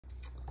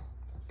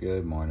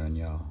Good morning,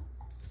 y'all.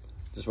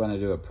 Just want to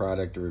do a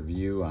product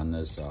review on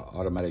this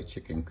automatic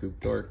chicken coop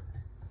door.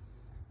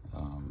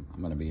 I'm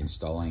going to be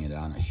installing it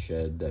on a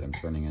shed that I'm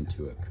turning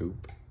into a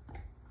coop.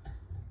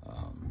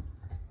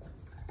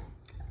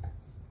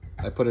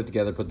 I put it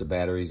together, put the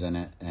batteries in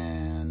it,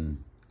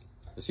 and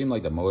it seemed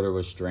like the motor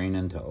was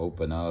straining to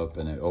open up,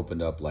 and it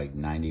opened up like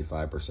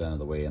 95% of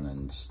the way and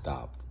then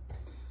stopped.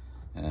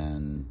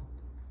 And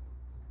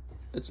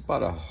it's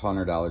about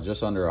 $100,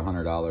 just under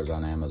 $100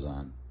 on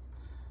Amazon.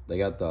 They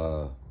got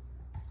the,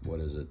 what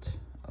is it?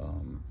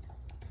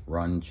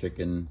 Run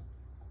chicken,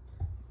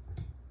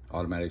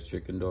 automatic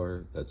chicken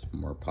door. That's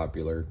more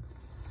popular,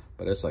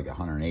 but it's like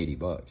 180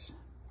 bucks.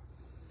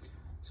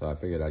 So I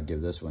figured I'd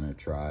give this one a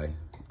try.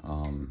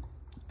 And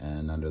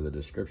under the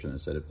description, it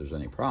said if there's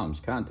any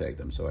problems, contact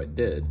them. So I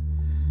did.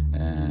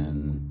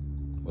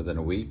 And within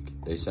a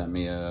week, they sent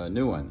me a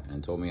new one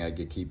and told me I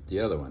could keep the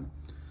other one.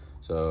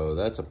 So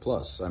that's a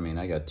plus. I mean,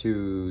 I got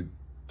two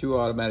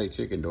automatic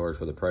chicken doors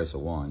for the price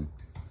of one.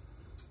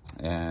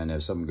 And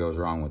if something goes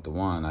wrong with the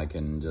one, I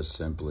can just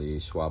simply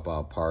swap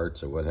out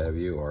parts or what have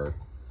you, or,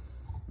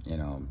 you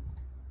know,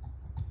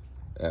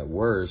 at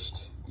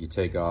worst, you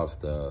take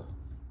off the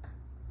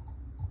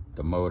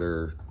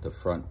motor, the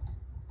front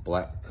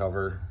black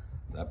cover,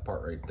 that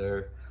part right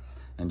there,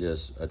 and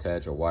just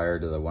attach a wire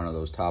to one of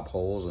those top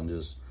holes and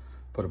just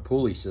put a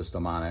pulley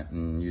system on it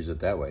and use it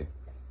that way.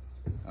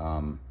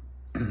 I'm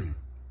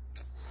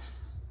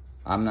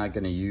not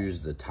going to use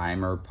the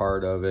timer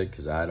part of it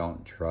because I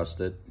don't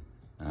trust it.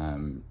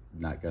 I'm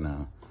not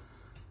gonna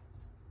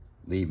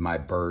leave my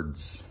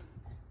bird's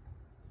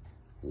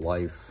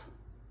life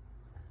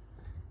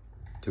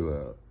to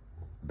a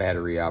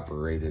battery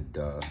operated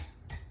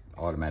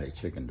automatic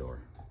chicken door.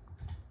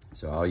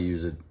 So I'll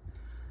use it.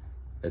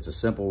 It's a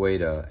simple way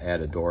to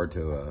add a door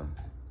to a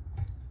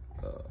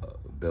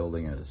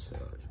building, as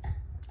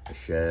a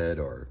shed,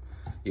 or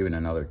even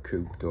another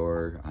coop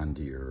door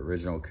onto your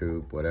original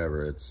coop,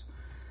 whatever. It's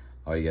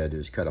all you gotta do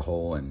is cut a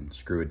hole and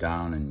screw it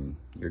down and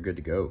you're good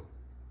to go.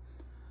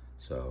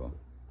 So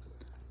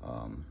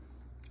I'm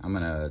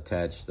gonna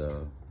attach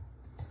the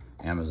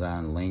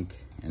Amazon link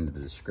in the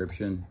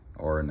description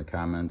or in the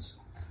comments.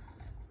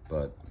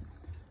 But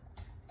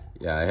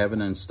yeah, I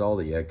haven't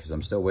installed it yet because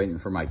I'm still waiting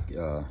for my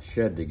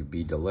shed to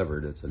be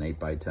delivered. It's an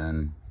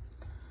 8x10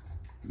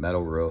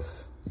 metal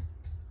roof,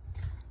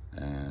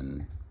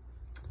 and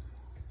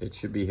it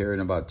should be here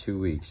in about 2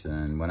 weeks.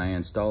 And when I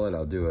install it,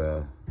 I'll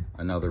do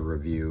another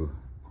review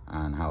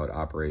on how it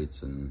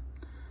operates and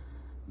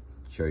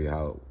show you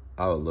how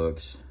it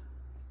looks.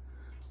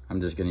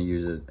 I'm just going to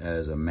use it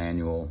as a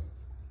manual.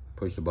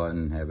 Push the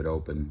button, have it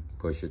open,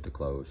 push it to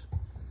close.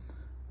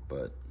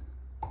 But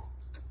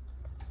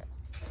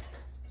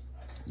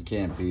you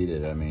can't beat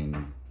it. I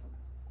mean,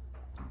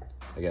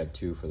 I got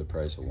two for the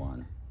price of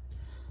one.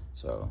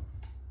 So,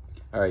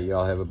 all right,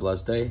 y'all have a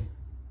blessed day,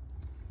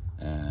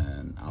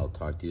 and I'll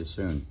talk to you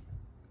soon.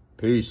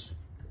 Peace.